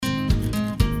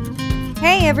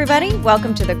Hey everybody,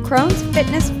 welcome to the Crohn's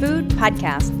Fitness Food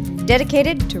Podcast,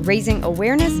 dedicated to raising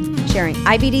awareness, sharing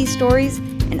IBD stories,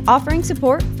 and offering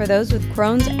support for those with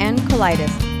Crohn's and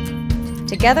colitis.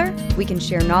 Together, we can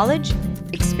share knowledge,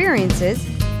 experiences,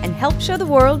 and help show the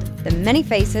world the many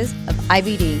faces of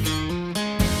IBD.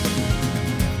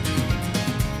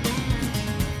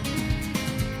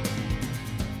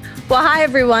 Well, hi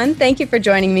everyone. Thank you for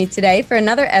joining me today for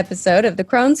another episode of the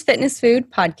Crohn's Fitness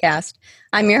Food Podcast.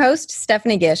 I'm your host,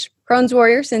 Stephanie Gish, Crohn's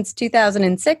warrior since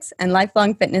 2006 and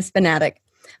lifelong fitness fanatic.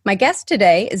 My guest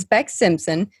today is Beck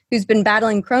Simpson, who's been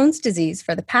battling Crohn's disease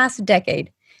for the past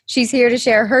decade. She's here to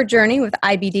share her journey with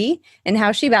IBD and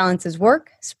how she balances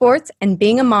work, sports, and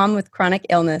being a mom with chronic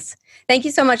illness. Thank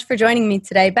you so much for joining me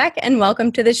today, Beck, and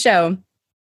welcome to the show.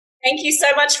 Thank you so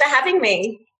much for having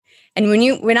me. And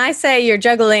when I say you're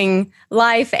juggling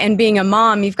life and being a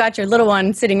mom, you've got your little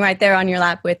one sitting right there on your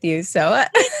lap with you. So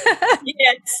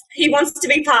yes, he wants to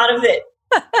be part of it.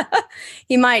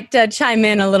 He might chime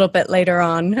in a little bit later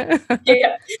on.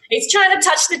 Yeah, he's trying to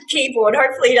touch the keyboard.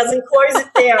 Hopefully he doesn't close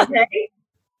it down. Hey?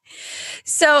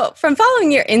 So from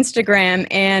following your Instagram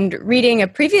and reading a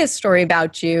previous story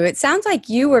about you, it sounds like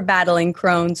you were battling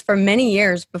Crohn's for many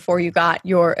years before you got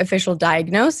your official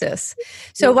diagnosis.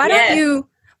 So why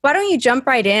don't you jump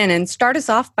right in and start us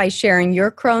off by sharing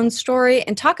your Crohn's story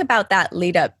and talk about that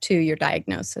lead up to your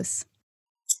diagnosis?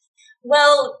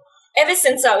 Well, ever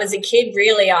since I was a kid,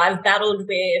 really, I've battled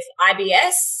with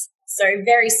IBS, so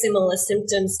very similar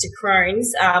symptoms to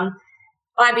Crohn's.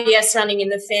 IBS running in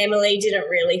the family, didn't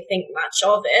really think much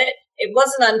of it. It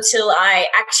wasn't until I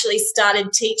actually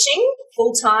started teaching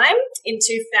full-time in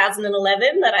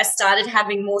 2011 that I started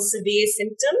having more severe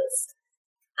symptoms.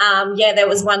 There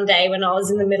was one day when I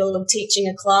was in the middle of teaching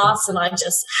a class and I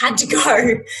just had to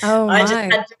go. Oh, my. I just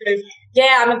had to.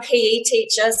 Yeah, I'm a PE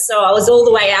teacher, so I was all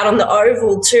the way out on the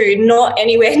oval too, not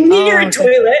anywhere near a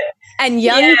toilet. And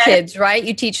young kids, right?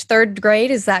 You teach third grade,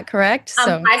 is that correct?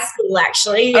 High school,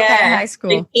 actually. Yeah. Okay, high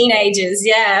school. Teenagers,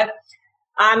 yeah.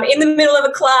 I'm in the middle of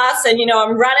a class and,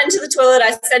 I'm running to the toilet.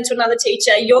 I said to another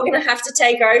teacher, you're going to have to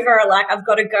take over, I've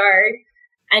got to go.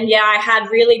 And I had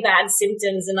really bad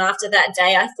symptoms. And after that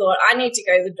day, I thought I need to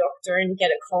go to the doctor and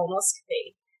get a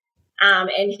colonoscopy.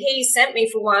 And he sent me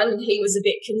for one and he was a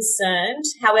bit concerned.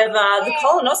 However, the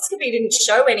colonoscopy didn't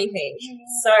show anything.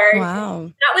 So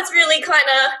That was really kind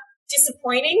of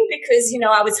disappointing because,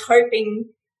 I was hoping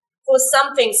for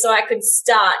something so I could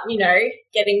start,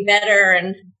 getting better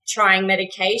and trying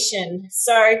medication.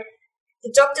 So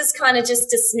the doctors kind of just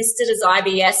dismissed it as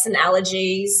IBS and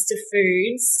allergies to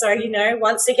foods. So,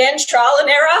 once again, trial and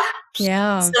error.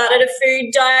 Yeah. Started a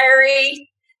food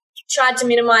diary, tried to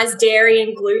minimize dairy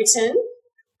and gluten.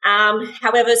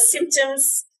 However,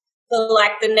 symptoms for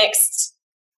the next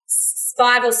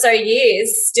 5 or so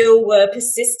years still were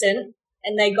persistent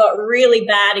and they got really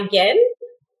bad again.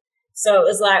 So it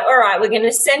was all right, we're going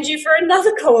to send you for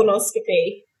another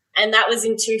colonoscopy. And that was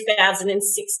in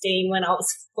 2016 when I was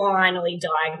finally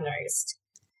diagnosed.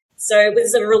 So it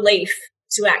was a relief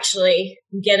to actually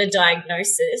get a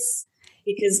diagnosis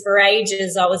because for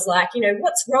ages I was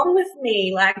what's wrong with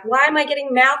me? Why am I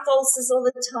getting mouth ulcers all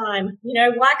the time?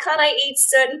 Why can't I eat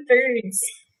certain foods?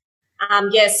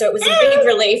 So it was a big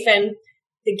relief. And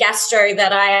the gastro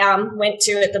that I went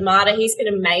to at the Mater, he's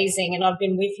been amazing and I've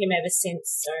been with him ever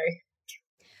since. So.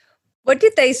 What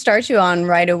did they start you on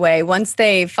right away? Once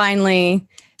they finally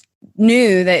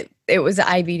knew that it was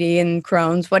IBD and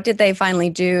Crohn's, what did they finally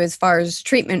do as far as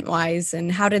treatment-wise,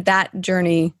 and how did that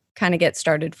journey kind of get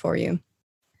started for you?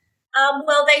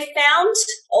 Well, they found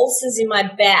ulcers in my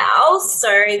bowel,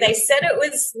 so they said it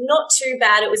was not too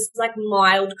bad. It was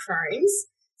mild Crohn's.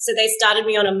 So they started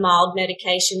me on a mild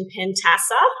medication,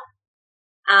 Pentasa,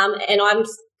 and I'm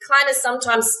kind of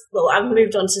sometimes, I've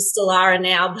moved on to Stelara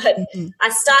now, but I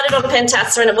started on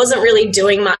Pentasa and it wasn't really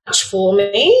doing much for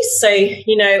me. So,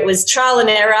 it was trial and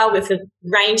error with a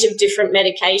range of different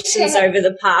medications over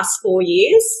the past 4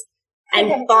 years.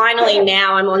 And finally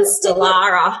now I'm on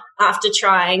Stelara after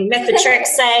trying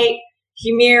methotrexate,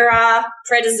 Humira,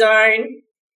 prednisone,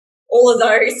 all of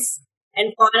those.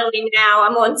 And finally now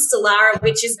I'm on Stelara,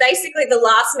 which is basically the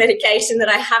last medication that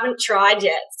I haven't tried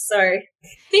yet. So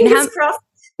fingers crossed.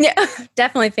 Yeah,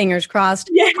 definitely fingers crossed.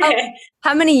 Yeah.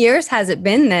 How many years has it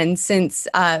been then since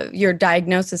your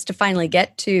diagnosis to finally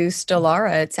get to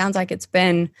Stelara? It sounds like it's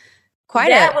been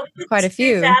quite a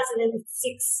few.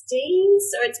 2016,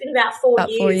 so it's been about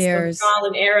 4 years of trial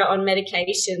and error on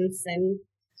medications. And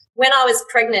when I was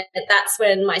pregnant, that's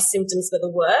when my symptoms were the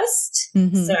worst.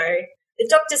 Mm-hmm. So the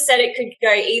doctor said it could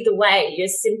go either way. Your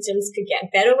symptoms could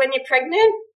get better when you're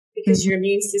pregnant because your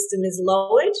immune system is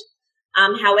lowered,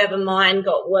 However, mine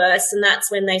got worse, and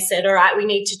that's when they said, all right, we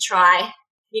need to try,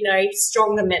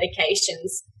 stronger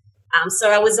medications.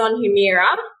 So I was on Humira.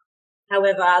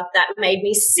 However, that made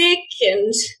me sick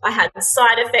and I had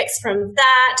side effects from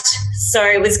that. So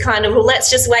it was kind of, well, let's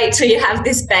just wait till you have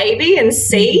this baby and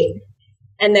see,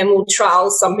 and then we'll trial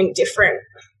something different.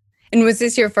 And was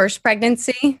this your first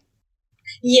pregnancy?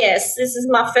 Yes, this is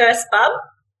my first bub.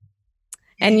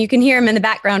 And you can hear him in the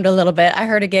background a little bit. I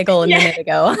heard a giggle a minute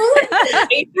ago.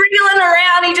 He's wriggling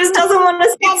around. He just doesn't want to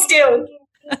sit still.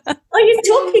 Oh, you're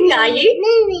talking, are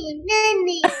you?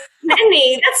 Nanny.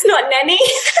 Nanny. That's not Nanny.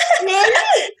 Nanny.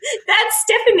 That's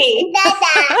Stephanie.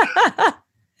 Dada.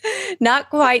 Not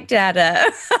quite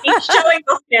Dada. He's showing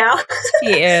off now.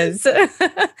 He is.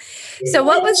 So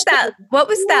what was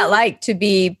that like to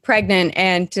be pregnant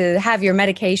and to have your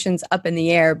medications up in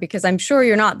the air? Because I'm sure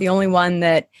you're not the only one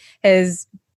that has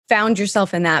found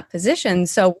yourself in that position.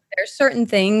 So there are certain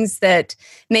things that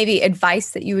maybe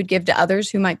advice that you would give to others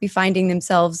who might be finding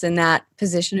themselves in that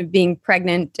position of being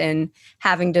pregnant and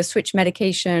having to switch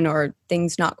medication or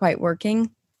things not quite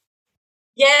working?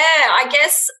 Yeah, I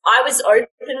guess I was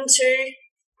open to,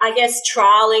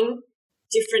 trialing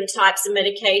different types of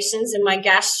medications, and my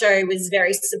gastro was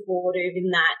very supportive in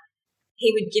that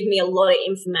he would give me a lot of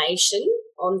information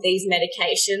on these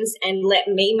medications and let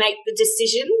me make the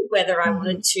decision whether I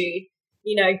wanted to,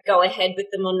 go ahead with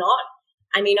them or not.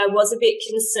 I mean, I was a bit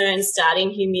concerned starting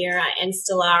Humira and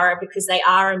Stelara because they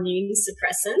are immune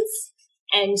suppressants,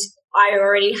 and I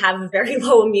already have a very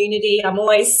low immunity. I'm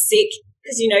always sick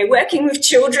because, working with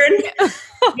children,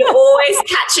 you're always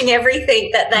catching everything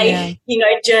that they,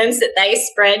 germs that they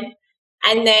spread.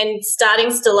 And then starting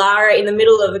Stelara in the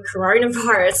middle of a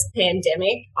coronavirus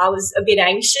pandemic, I was a bit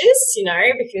anxious,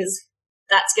 because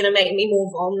that's going to make me more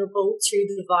vulnerable to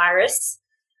the virus.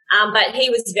 But he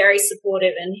was very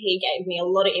supportive and he gave me a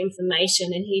lot of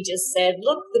information, and he just said,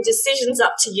 look, the decision's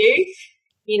up to you.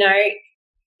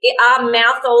 Are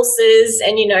mouth ulcers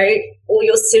and, all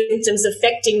your symptoms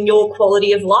affecting your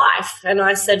quality of life? And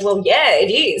I said, well, yeah,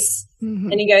 it is.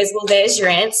 And he goes, well, there's your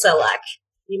answer. Like,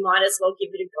 you might as well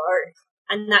give it a go.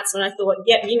 And that's when I thought,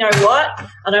 yeah, you know what?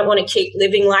 I don't want to keep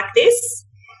living like this.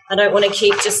 I don't want to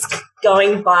keep just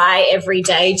going by every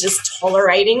day just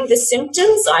tolerating the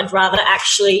symptoms. I'd rather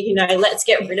actually, let's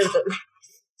get rid of them.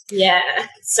 Yeah.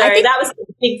 So that was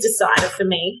a big decider for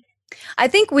me. I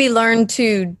think we learn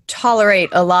to tolerate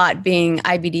a lot being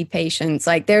IBD patients.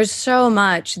 Like there's so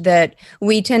much that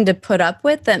we tend to put up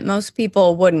with that most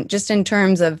people wouldn't, just in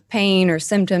terms of pain or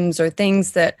symptoms or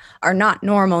things that are not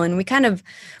normal. And we kind of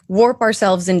warp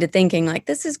ourselves into thinking like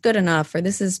this is good enough or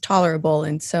this is tolerable.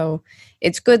 And so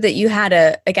it's good that you had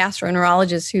a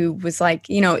gastroenterologist who was like,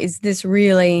 is this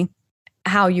really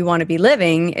how you want to be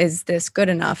living? Is this good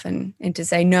enough? And to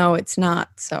say, no, it's not.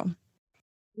 So.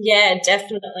 Yeah,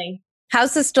 definitely.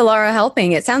 How's the Stelara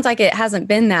helping? It sounds like it hasn't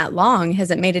been that long.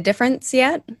 Has it made a difference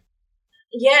yet?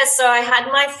 Yeah, so I had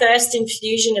my first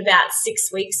infusion about 6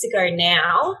 weeks ago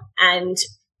now, and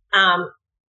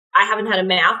I haven't had a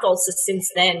mouth ulcer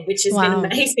since then, which has been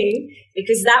amazing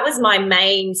because that was my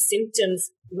main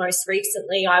symptoms most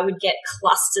recently. I would get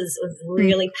clusters of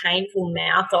really painful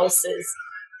mouth ulcers,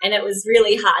 and it was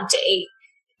really hard to eat.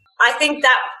 I think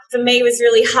that for me was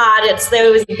really hard.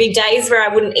 There would be days where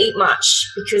I wouldn't eat much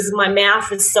because my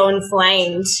mouth was so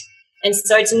inflamed. And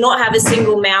so to not have a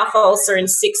single mouth ulcer in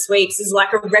 6 weeks is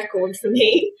like a record for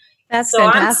me. That's so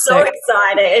fantastic. I'm so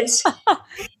excited.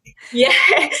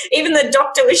 Yeah, even the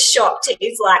doctor was shocked.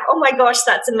 He's like, oh my gosh,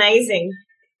 that's amazing.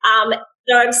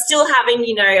 So I'm still having,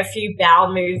 a few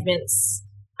bowel movements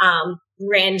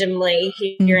randomly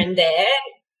here and there,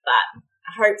 but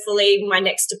hopefully my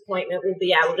next appointment will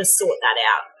be able to sort that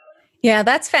out. Yeah,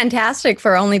 that's fantastic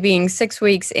for only being 6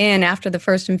 weeks in after the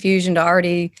first infusion to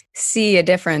already see a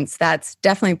difference. That's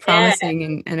definitely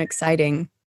promising and exciting.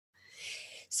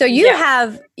 So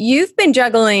you've been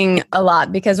juggling a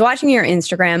lot because watching your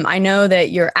Instagram, I know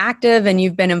that you're active and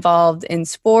you've been involved in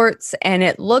sports, and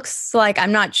it looks like,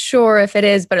 I'm not sure if it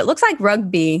is, but it looks like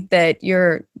rugby that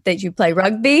you play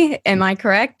rugby. Am I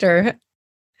correct? Or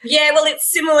yeah, well,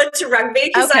 it's similar to rugby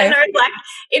because I know like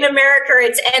in America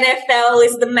it's NFL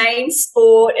is the main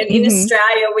sport, and in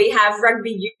Australia we have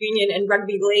rugby union and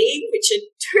rugby league, which are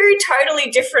two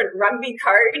totally different rugby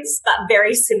codes but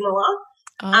very similar.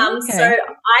 So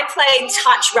I play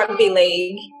touch rugby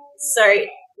league. So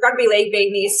rugby league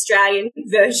being the Australian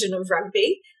version of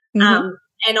rugby. And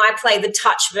I play the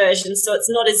touch version, so it's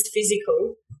not as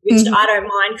physical. which I don't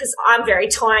mind because I'm very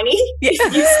tiny. Yeah.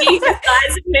 If you see the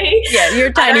size of me, yeah,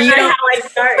 you're tiny. I don't know how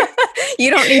I'd go.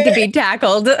 You don't need to be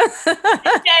tackled. Yeah, exactly.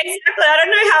 I don't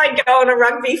know how I'd go on a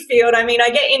rugby field. I mean, I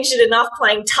get injured enough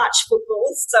playing touch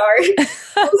football, so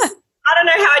I don't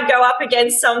know how I'd go up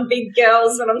against some big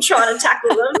girls when I'm trying to tackle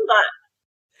them,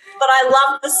 but I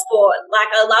love the sport. Like,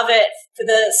 I love it for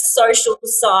the social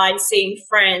side, seeing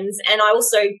friends, and I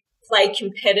also play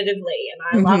competitively,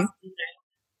 and I love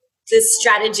the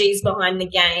strategies behind the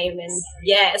game. And,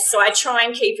 yeah, so I try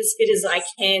and keep as fit as I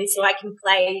can so I can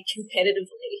play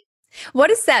competitively. What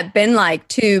has that been like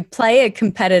to play a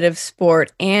competitive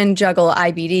sport and juggle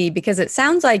IBD? Because it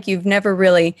sounds like you've never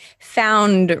really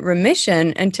found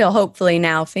remission until hopefully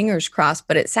now, fingers crossed,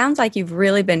 but it sounds like you've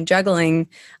really been juggling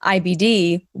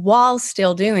IBD while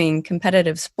still doing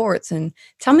competitive sports. And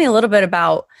tell me a little bit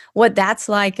about what that's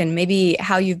like and maybe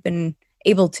how you've been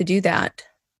able to do that.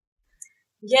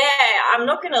 Yeah, I'm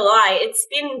not going to lie. It's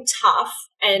been tough.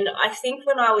 And I think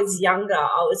when I was younger,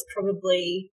 I was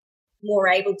probably more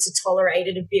able to tolerate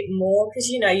it a bit more because,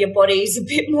 you know, your body's a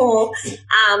bit more,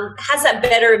 has that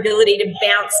better ability to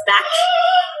bounce back,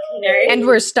 you know. And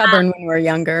we're stubborn when we're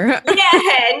younger.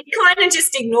 Yeah, and you kind of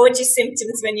just ignored your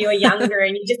symptoms when you were younger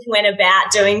and you just went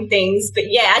about doing things.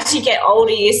 But, yeah, as you get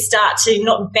older, you start to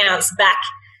not bounce back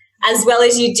as well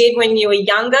as you did when you were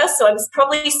younger. So I'm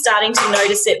probably starting to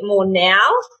notice it more now.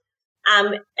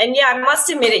 And yeah, I must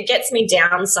admit it gets me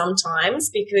down sometimes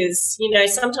because, you know,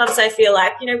 sometimes I feel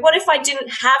like, you know, what if I didn't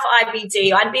have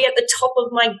IBD? I'd be at the top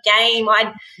of my game.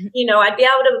 I'd be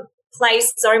able to play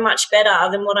so much better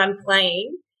than what I'm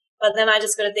playing. But then I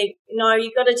just got to think, no,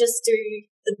 you got to just do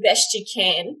the best you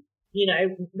can, you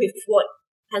know, with what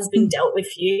has been dealt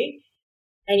with you.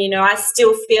 And, you know, I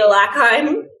still feel like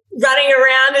I'm running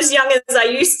around as young as I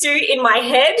used to in my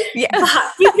head. Yeah.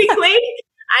 But physically,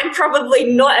 I'm probably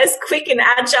not as quick and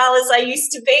agile as I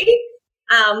used to be,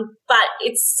 but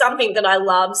it's something that I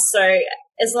love. So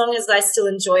as long as I still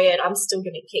enjoy it, I'm still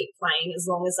going to keep playing as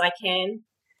long as I can.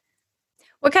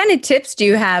 What kind of tips do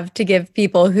you have to give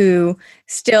people who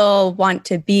still want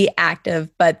to be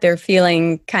active, but they're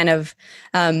feeling kind of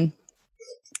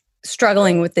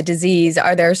struggling with the disease?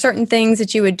 Are there certain things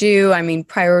that you would do? I mean,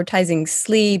 prioritizing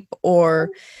sleep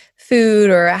or food,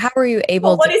 or how are you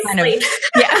able to kind sleep?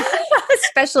 Yeah,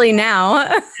 especially now.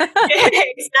 Yeah,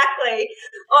 exactly.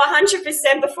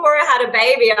 100%. Before I had a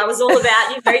baby, I was all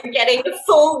about, you know, getting a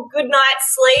full good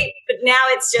night's sleep, but now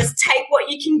it's just take what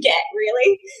you can get,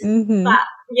 really. Mm-hmm. But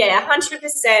yeah,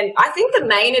 100%. I think the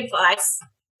main advice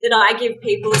that I give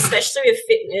people, especially with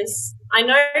fitness, I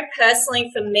know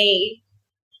personally for me,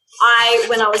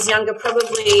 when I was younger,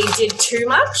 probably did too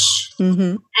much,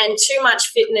 and too much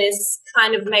fitness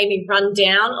kind of made me run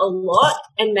down a lot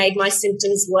and made my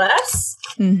symptoms worse.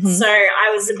 So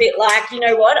I was a bit like, you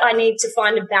know what, I need to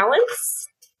find a balance.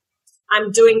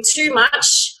 I'm doing too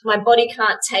much. My body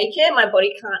can't take it. My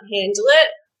body can't handle it.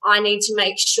 I need to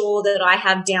make sure that I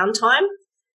have downtime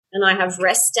and I have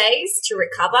rest days to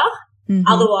recover.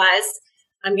 Otherwise,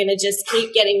 I'm going to just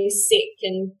keep getting sick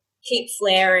and keep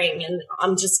flaring, and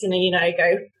I'm just going to, you know,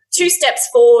 go 2 steps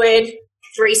forward,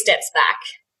 3 steps back.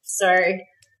 So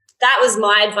that was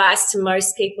my advice to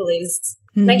most people is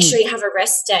make sure you have a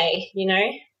rest day, you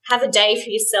know, have a day for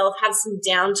yourself, have some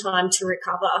downtime to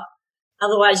recover.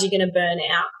 Otherwise, you're going to burn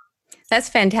out. That's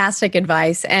fantastic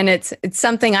advice. And it's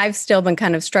something I've still been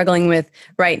kind of struggling with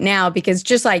right now, because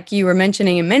just like you were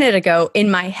mentioning a minute ago, in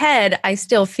my head, I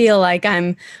still feel like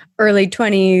I'm early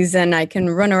 20s and I can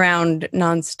run around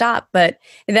nonstop. But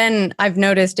then I've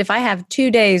noticed if I have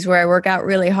 2 days where I work out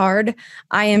really hard,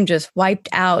 I am just wiped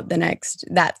out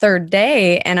that third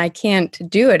day and I can't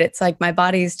do it. It's like my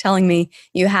body's telling me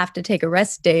you have to take a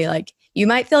rest day. Like, you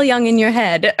might feel young in your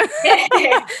head,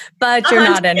 but you're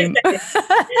not anymore.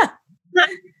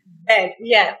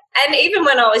 Yeah. And even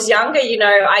when I was younger, you know,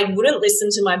 I wouldn't listen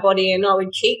to my body and I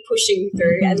would keep pushing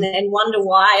through and then wonder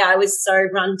why I was so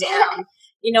run down.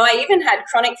 You know, I even had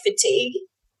chronic fatigue.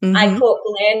 I caught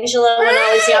glandula when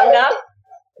I was younger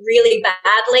really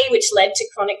badly, which led to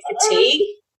chronic fatigue.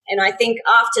 And I think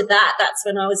after that, that's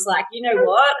when I was like, you know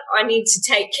what? I need to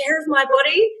take care of my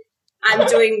body. I'm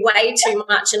doing way too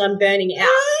much and I'm burning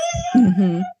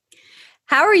out.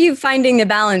 How are you finding the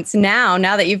balance now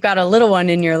that you've got a little one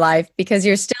in your life, because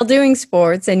you're still doing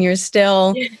sports and you're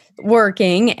still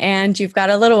working and you've got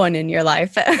a little one in your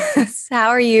life? How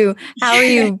are you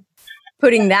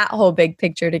putting that whole big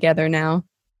picture together now?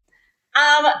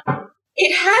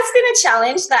 It has been a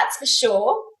challenge, that's for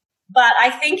sure, but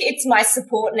I think it's my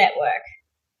support network.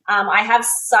 I have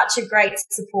such a great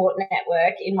support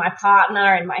network in my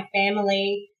partner and my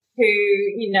family who,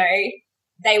 you know,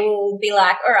 they will be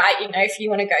like, all right, if you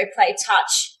want to go play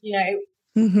touch,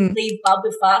 leave Bub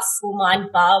with us, we'll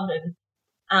mind Bub.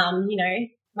 And,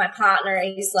 my partner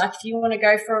is like, if you want to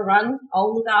go for a run,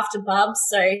 I'll look after Bub.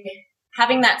 So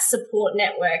having that support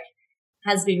network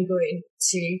has been good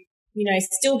to,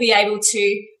 still be able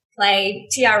to play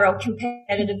TRL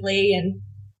competitively. And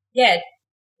yeah,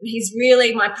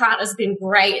 my partner's been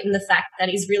great in the fact that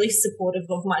he's really supportive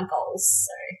of my goals.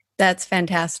 So that's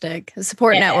fantastic. The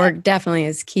support network definitely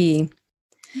is key.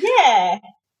 Yeah.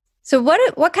 So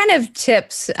what kind of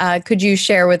tips could you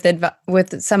share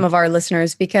with some of our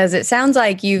listeners? Because it sounds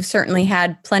like you've certainly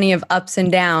had plenty of ups and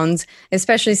downs,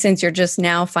 especially since you're just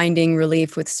now finding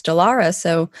relief with Stelara.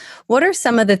 So what are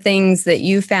some of the things that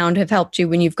you found have helped you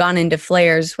when you've gone into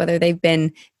flares, whether they've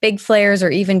been big flares or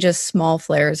even just small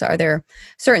flares? Are there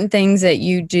certain things that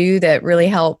you do that really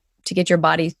help to get your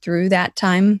body through that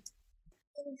time?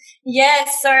 Yeah,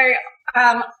 so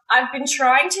I've been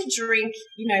trying to drink,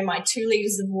 my 2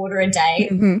 liters of water a day.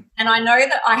 Mm-hmm. And I know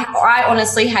that I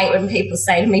honestly hate when people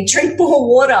say to me, drink more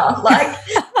water. Like,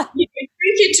 drink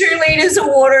your 2 liters of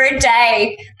water a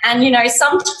day. And,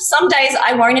 some days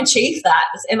I won't achieve that.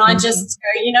 And I just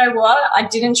go, you know what? I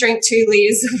didn't drink 2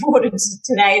 liters of water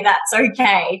today. That's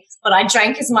okay. But I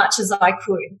drank as much as I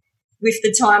could with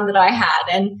the time that I had.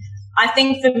 And I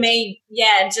think for me,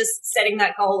 just setting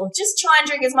that goal of just try and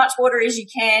drink as much water as you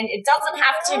can. It doesn't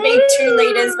have to be 2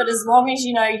 liters, but as long as,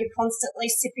 you're constantly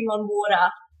sipping on water,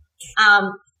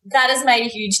 that has made a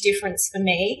huge difference for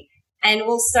me. And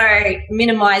also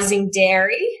minimizing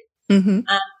dairy. Mm-hmm.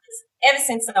 Ever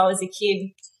since I was a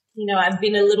kid, I've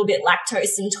been a little bit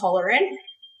lactose intolerant.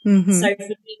 Mm-hmm. So for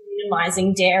me,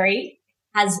 minimizing dairy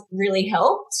has really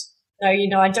helped. So,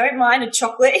 I don't mind a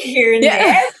chocolate here and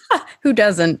there. Who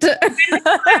doesn't?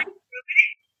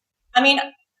 I mean,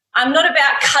 I'm not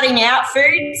about cutting out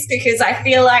foods because I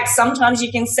feel like sometimes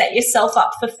you can set yourself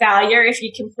up for failure if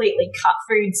you completely cut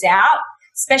foods out,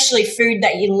 especially food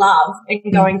that you love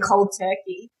and going cold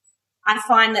turkey. I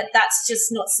find that that's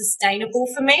just not sustainable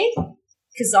for me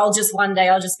because one day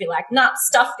I'll just be like, nah,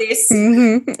 stuff this.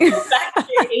 Mm-hmm. Back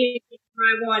to eat what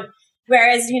I want.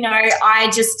 Whereas,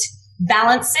 I just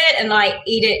balance it and I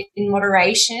eat it in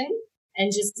moderation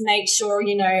and just make sure,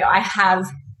 I have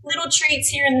little treats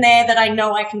here and there that I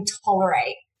know I can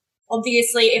tolerate.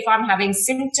 Obviously, if I'm having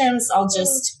symptoms, I'll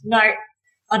just, no,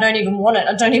 I don't even want it.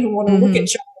 I don't even want to look at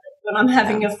chocolate when I'm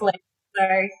having a flare. So,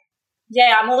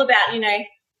 I'm all about,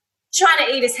 trying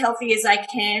to eat as healthy as I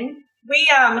can. We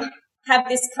have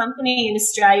this company in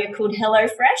Australia called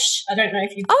HelloFresh. I don't know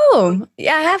if you've... Oh,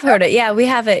 yeah, I have heard it. Yeah, we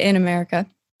have it in America.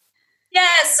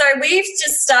 Yeah, so we've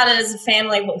just started as a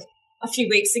family, a few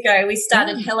weeks ago, we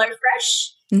started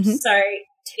HelloFresh. Mm-hmm. So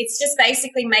it's just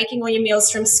basically making all your meals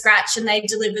from scratch and they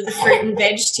deliver the fruit and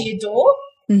veg to your door.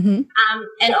 Mm-hmm.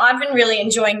 And I've been really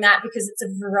enjoying that because it's a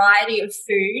variety of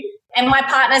food and my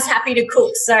partner's happy to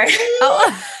cook. So,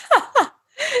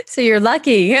 So you're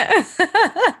lucky.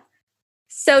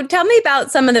 So tell me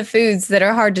about some of the foods that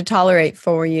are hard to tolerate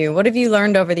for you. What have you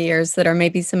learned over the years that are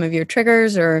maybe some of your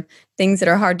triggers or things that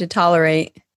are hard to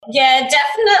tolerate? Yeah,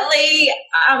 definitely.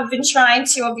 I've been trying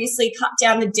to obviously cut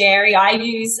down the dairy. I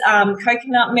use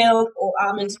coconut milk or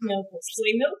almond milk or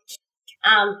soy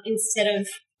milk instead of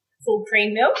full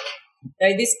cream milk.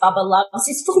 Though this Bubba loves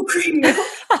his full cream milk.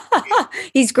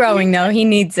 He's growing though. He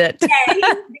needs it. Yeah, he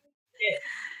needs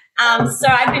it. So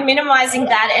I've been minimizing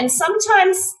that. And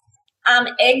sometimes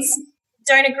eggs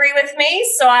don't agree with me.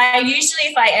 So I usually,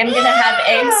 if I am going to have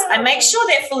eggs, I make sure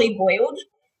they're fully boiled.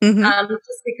 Mm-hmm.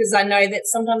 Just because I know that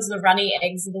sometimes the runny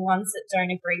eggs are the ones that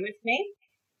don't agree with me.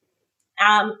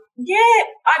 I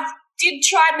did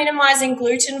try minimizing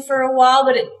gluten for a while,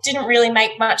 but it didn't really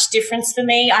make much difference for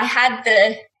me. I had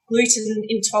the gluten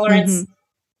intolerance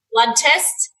blood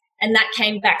test and that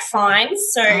came back fine.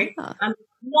 So I'm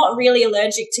not really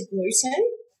allergic to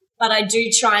gluten, but I do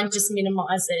try and just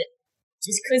minimize it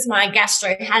just because my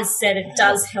gastro has said it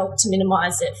does help to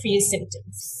minimize it for your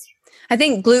symptoms. I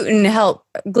think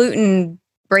gluten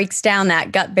breaks down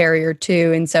that gut barrier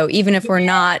too. And so even if we're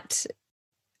not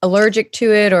allergic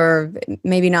to it or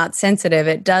maybe not sensitive,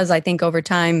 it does, I think, over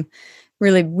time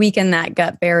really weaken that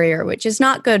gut barrier, which is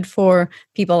not good for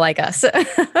people like us.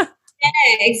 Yeah,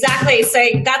 exactly. So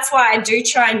that's why I do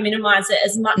try and minimize it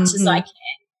as much as I can.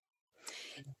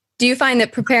 Do you find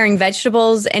that preparing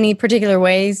vegetables any particular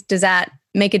ways, does that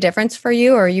make a difference for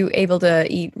you? Or are you able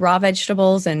to eat raw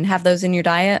vegetables and have those in your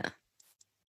diet?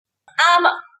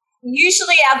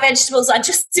 Usually our vegetables are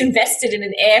just invested in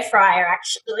an air fryer,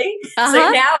 actually. So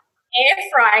now air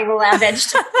frying all our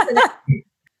vegetables.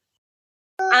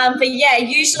 But yeah,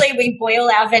 usually we boil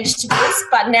our vegetables,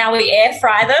 but now we air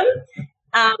fry them.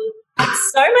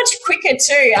 It's so much quicker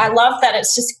too. I love that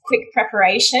it's just quick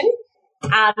preparation.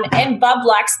 And Bub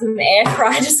likes them air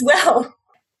fried as well.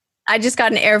 I just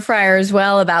got an air fryer as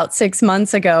well about 6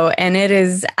 months ago, and it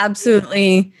is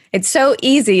absolutely, it's so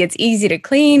easy. It's easy to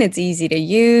clean. It's easy to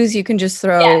use. You can just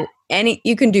throw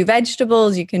you can do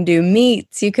vegetables, you can do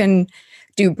meats, you can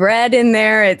do bread in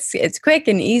there. It's quick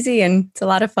and easy, and it's a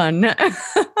lot of fun. Yeah,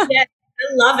 I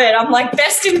love it. I'm like,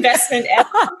 best investment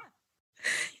ever.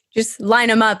 Just line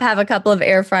them up, have a couple of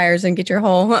air fryers, and get your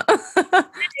whole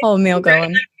meal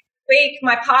going. Week,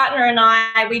 my partner and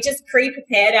I, we just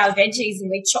pre-prepared our veggies and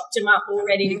we chopped them up all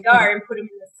ready to go and put them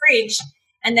in the fridge.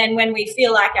 And then when we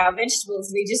feel like our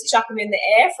vegetables, we just chuck them in the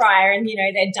air fryer and,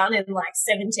 they're done in like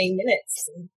 17 minutes.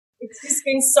 And it's just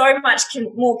been so much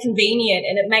more convenient,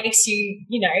 and it makes you,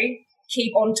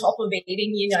 keep on top of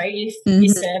eating, your serving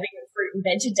of fruit and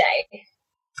veg a day.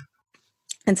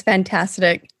 That's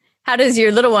fantastic. How does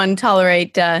your little one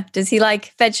tolerate, does he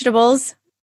like vegetables?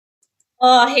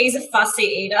 Oh, he's a fussy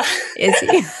eater. Is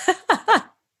he?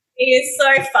 He is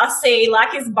so fussy,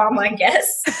 like his bum, I guess.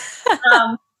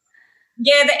 The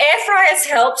air fryers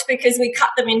helped because we cut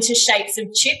them into shapes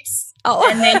of chips. Oh.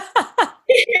 And then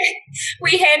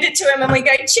we hand it to him and we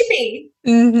go, Chippy.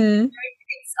 Mm-hmm.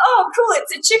 Oh, cool,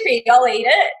 it's a chippy. I'll eat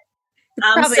it.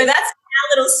 So that's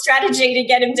our little strategy to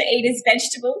get him to eat his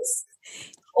vegetables.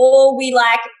 Or we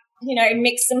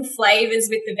mix some flavors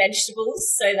with the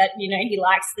vegetables so that, he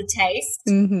likes the taste.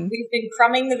 Mm-hmm. We've been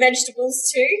crumbing the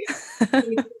vegetables too.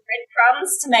 We put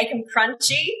breadcrumbs to make them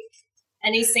crunchy,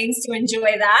 and he seems to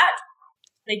enjoy that.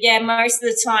 But, most of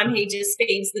the time he just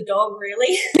feeds the dog,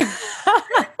 really.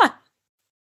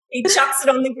 He chucks it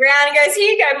on the ground and goes,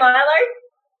 here you go,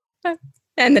 Milo.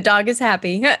 And the dog is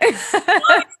happy. That's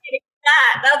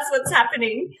what's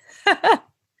happening.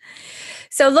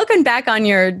 So looking back on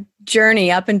your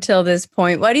journey up until this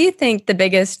point, what do you think the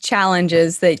biggest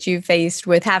challenges that you faced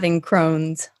with having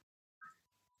Crohn's?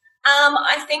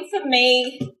 I think for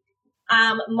me,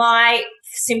 my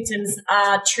symptoms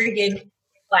are triggered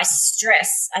by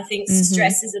stress. I think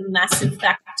stress is a massive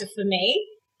factor for me.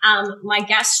 My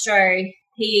gastro,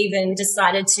 he even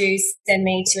decided to send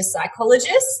me to a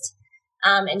psychologist.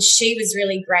 And she was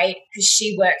really great because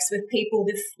she works with people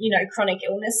with, chronic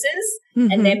illnesses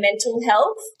and their mental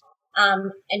health.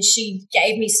 And she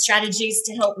gave me strategies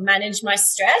to help manage my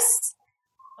stress.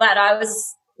 But I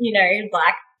was,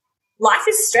 life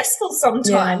is stressful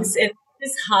sometimes. Yeah.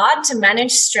 It's hard to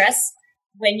manage stress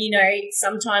when,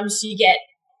 sometimes you get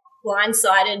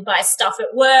blindsided by stuff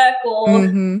at work or,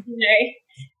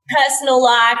 personal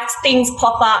life, things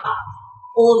pop up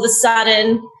all of a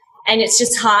sudden. And it's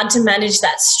just hard to manage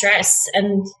that stress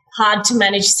and hard to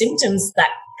manage symptoms that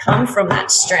come from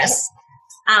that stress.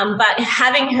 But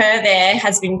having her there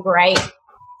has been great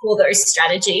for those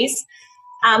strategies.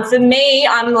 For me,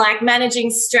 I'm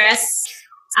managing stress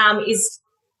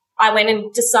I went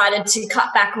and decided to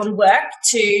cut back on work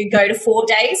to go to 4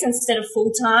 days instead of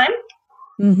full time.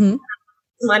 Mm-hmm.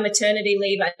 My maternity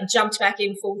leave, I jumped back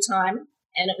in full time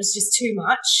and it was just too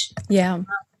much. Yeah. I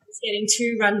was getting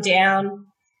too run down,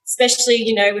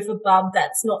 especially, with a bub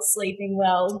that's not sleeping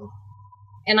well.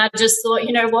 And I just thought,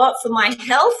 what, for my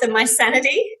health and my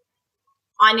sanity,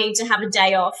 I need to have a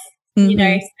day off, spend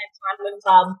time with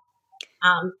bub,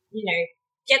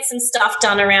 get some stuff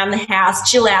done around the house,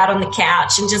 chill out on the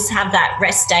couch and just have that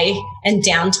rest day and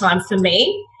downtime for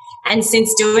me. And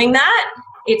since doing that,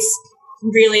 it's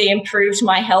really improved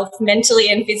my health mentally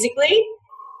and physically.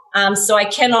 So I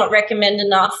cannot recommend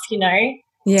enough, to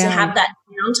have that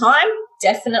downtime.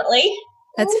 Definitely.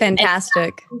 That's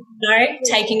fantastic. And,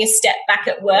 taking a step back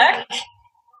at work.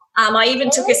 I even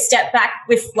took a step back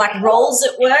with roles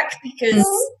at work because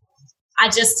I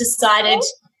just decided,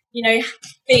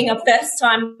 being a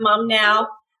first-time mum now,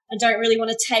 I don't really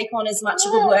want to take on as much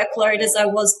of a workload as I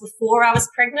was before I was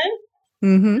pregnant.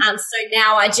 Mm-hmm. So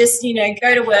now I just,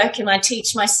 go to work and I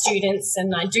teach my students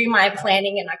and I do my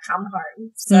planning and I come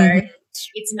home. So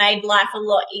it's made life a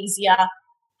lot easier.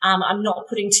 I'm not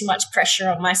putting too much pressure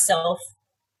on myself.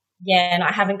 Yeah, and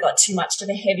I haven't got too much of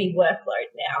a heavy workload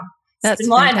now. That's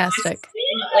so fantastic.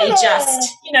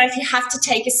 Just, if you have to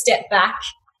take a step back,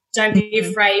 don't be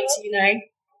afraid to,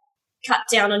 cut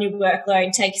down on your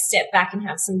workload, take a step back and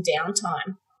have some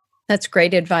downtime. That's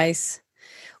great advice.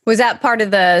 Was that part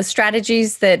of the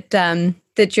strategies that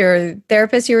that your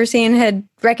therapist you were seeing had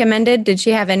recommended? Did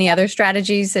she have any other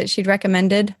strategies that she'd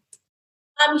recommended?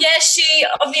 She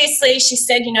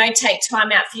said, take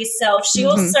time out for yourself. She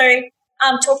also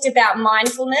talked about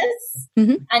mindfulness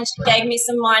and she gave me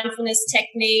some mindfulness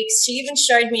techniques. She even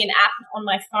showed me an app on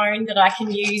my phone that I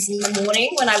can use in the morning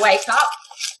when I wake up.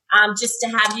 just to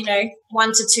have,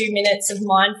 1 to 2 minutes of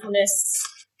mindfulness.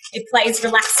 It plays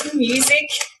relaxing music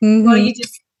while you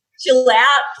just chill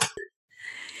out.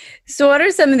 So what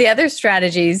are some of the other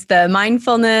strategies? The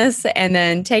mindfulness and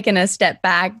then taking a step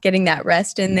back, getting that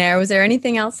rest in there. Was there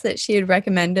anything else that she had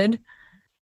recommended?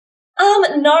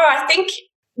 No, I think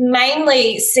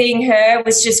mainly seeing her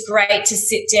was just great to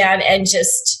sit down and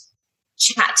just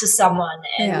chat to someone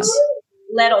and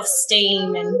let off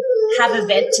steam and have a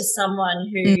vent to someone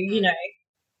who,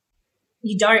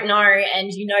 you don't know,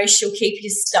 and she'll keep your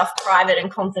stuff private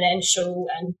and confidential,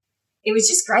 and it was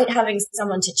just great having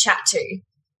someone to chat to.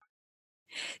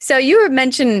 So you were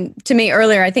mentioned to me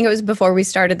earlier, I think it was before we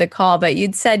started the call, but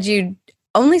you'd said you'd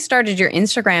only started your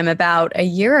Instagram about a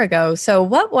year ago. So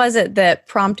what was it that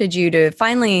prompted you to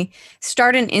finally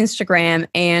start an Instagram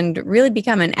and really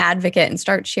become an advocate and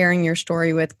start sharing your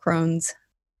story with Crohn's?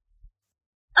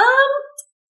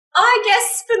 I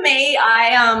guess for me,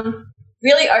 I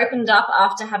really opened up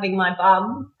after having my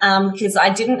bum because I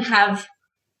didn't have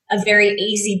a very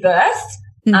easy birth.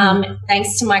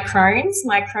 Thanks to my Crohn's.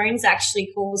 My Crohn's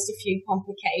actually caused a few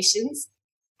complications,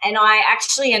 and I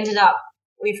actually ended up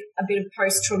with a bit of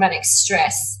post-traumatic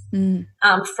stress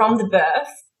from the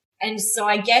birth. And so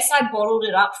I guess I bottled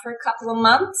it up for a couple of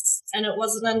months, and it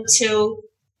wasn't until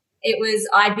it was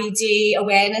IBD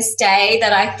Awareness Day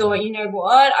that I thought, you know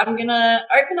what, I'm going to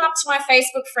open up to my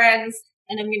Facebook friends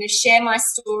and I'm going to share my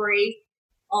story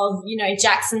of,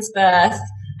 Jackson's birth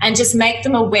and just make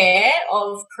them aware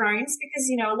of Crohn's, because,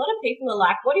 a lot of people are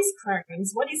like, what is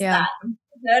Crohn's? What is that?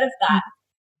 I've heard of that.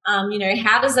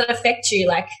 How does it affect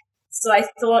you? So I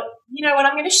thought, you know what,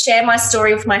 I'm going to share my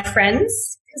story with my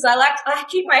friends, because I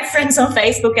keep my friends on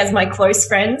Facebook as my close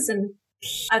friends. And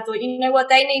I thought, you know what,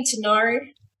 they need to know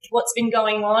what's been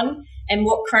going on and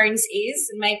what Crohn's is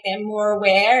and make them more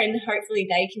aware, and hopefully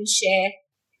they can share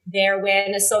their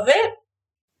awareness of it.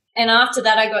 And after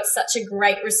that, I got such a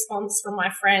great response from my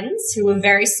friends who were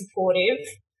very supportive.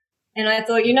 And I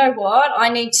thought, you know what, I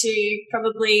need to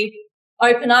probably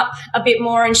open up a bit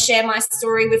more and share my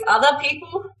story with other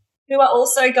people who are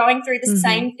also going through the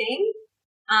same thing,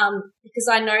 because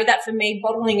I know that for me,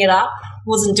 bottling it up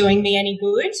wasn't doing me any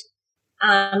good.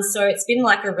 So it's been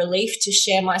like a relief to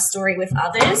share my story with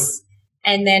others.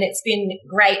 And then it's been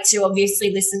great to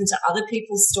obviously listen to other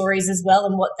people's stories as well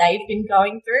and what they've been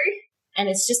going through. And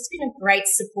it's just been a great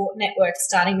support network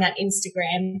starting that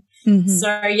Instagram. So,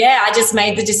 I just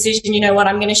made the decision, you know what,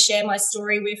 I'm going to share my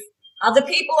story with other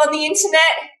people on the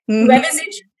internet. Whoever's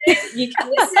interested, you can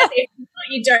listen. If not,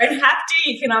 you don't have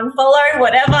to. You can unfollow,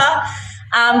 whatever.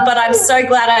 But I'm so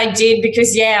glad I did,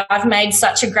 because, I've made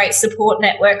such a great support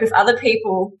network with other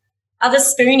people, other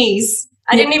spoonies.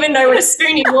 I didn't even know what a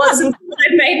spoonie was until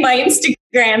I made my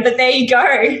Instagram, but there you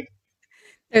go.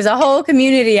 There's a whole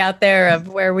community out there of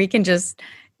where we can just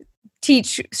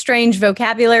teach strange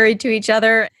vocabulary to each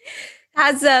other.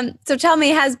 So tell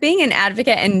me, has being an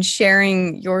advocate and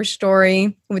sharing your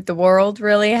story with the world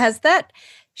has that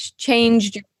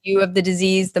changed your view of the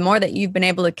disease? The more that you've been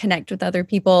able to connect with other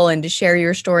people and to share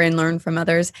your story and learn from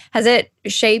others, has it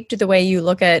shaped the way you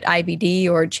look at IBD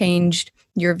or changed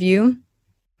your view?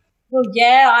 Well,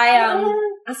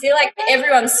 I feel like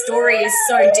everyone's story is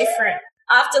so different.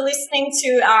 After listening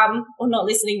to,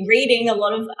 reading a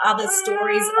lot of other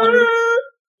stories on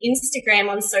Instagram,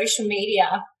 on social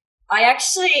media, I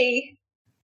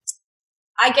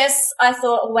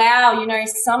thought, wow,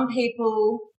 some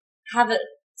people have it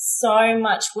so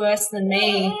much worse than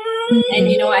me. And,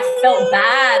 I felt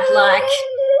bad, like,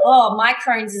 my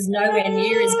Crohn's is nowhere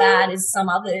near as bad as some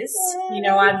others.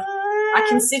 I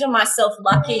consider myself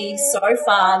lucky so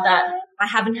far that I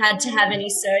haven't had to have any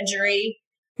surgery.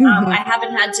 I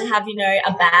haven't had to have,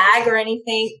 a bag or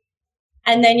anything.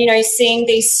 And then, seeing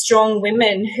these strong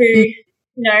women who,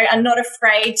 are not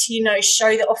afraid to,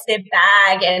 show off their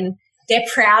bag, and they're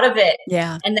proud of it.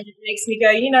 Yeah. And then it makes me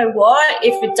go, you know what?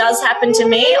 If it does happen to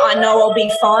me, I know I'll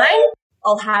be fine.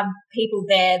 I'll have people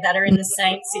there that are in the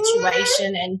same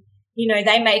situation, and,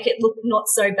 they make it look not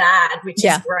so bad, which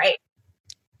is great.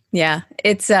 Yeah,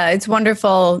 it's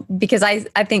wonderful, because I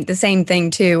think the same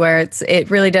thing too, where it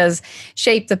really does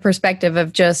shape the perspective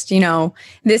of just,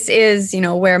 this is,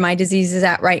 where my disease is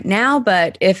at right now.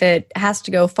 But if it has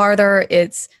to go farther,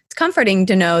 it's comforting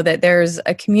to know that there's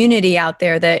a community out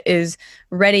there that is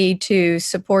ready to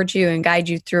support you and guide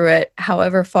you through it,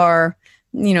 however far,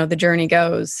 the journey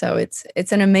goes. So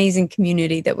it's an amazing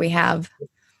community that we have.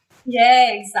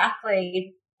 Yeah,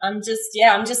 exactly. I'm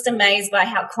just amazed by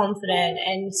how confident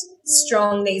and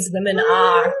strong these women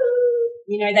are.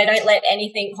 They don't let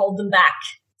anything hold them back.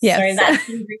 Yes. So that's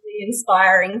really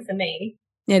inspiring for me.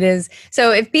 It is.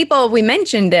 So we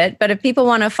mentioned it, but if people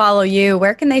want to follow you,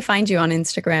 where can they find you on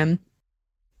Instagram?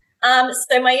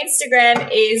 So my Instagram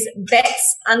is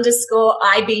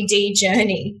Bets_IBD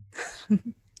journey.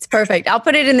 It's perfect. I'll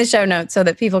put it in the show notes so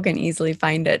that people can easily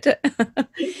find it.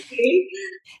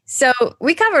 So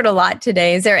we covered a lot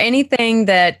today. Is there anything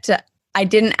that I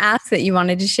didn't ask that you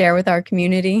wanted to share with our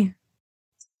community?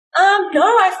 No,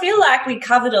 I feel like we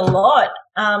covered a lot.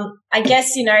 I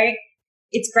guess,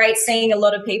 it's great seeing a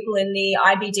lot of people in the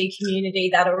IBD community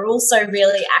that are also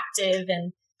really active,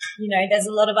 and there's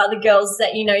a lot of other girls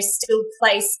that still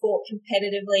play sport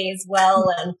competitively as well,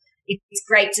 and it's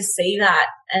great to see that.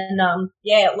 And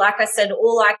like I said,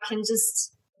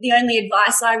 the only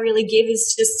advice I really give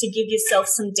is just to give yourself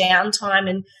some downtime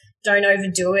and don't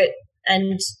overdo it,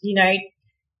 and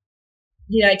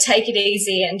take it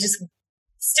easy and just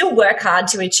still work hard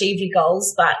to achieve your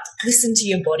goals, but listen to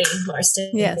your body most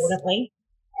importantly.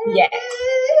 Yeah.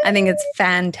 I think it's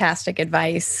fantastic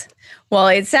advice. Well,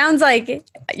 it sounds like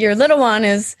your little one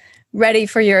is ready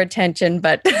for your attention,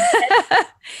 but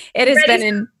it has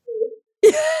been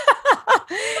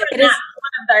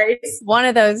one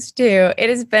of those too. It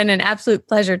has been an absolute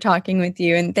pleasure talking with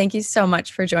you, and thank you so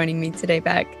much for joining me today,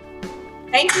 Beck.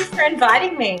 Thank you for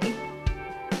inviting me.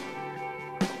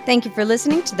 Thank you for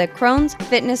listening to the Crohn's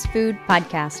Fitness Food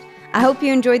Podcast. I hope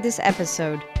you enjoyed this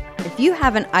episode. If you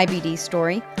have an IBD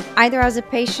story, either as a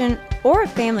patient or a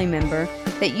family member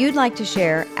that you'd like to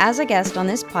share as a guest on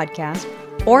this podcast,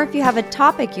 or if you have a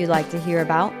topic you'd like to hear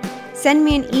about, send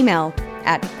me an email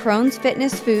at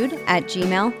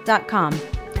crohnsfitnessfood@gmail.com.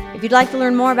 If you'd like to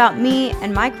learn more about me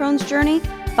and my Crohn's journey,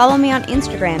 follow me on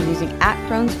Instagram using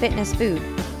 @Crohn'sFitnessFood,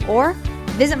 or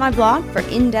visit my blog for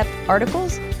in-depth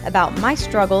articles about my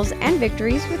struggles and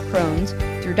victories with Crohn's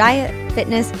through diet,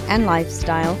 fitness, and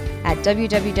lifestyle at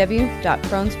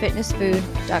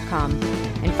www.crohnsfitnessfood.com.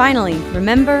 And finally,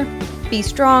 remember, be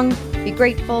strong, be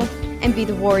grateful, and be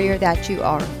the warrior that you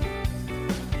are.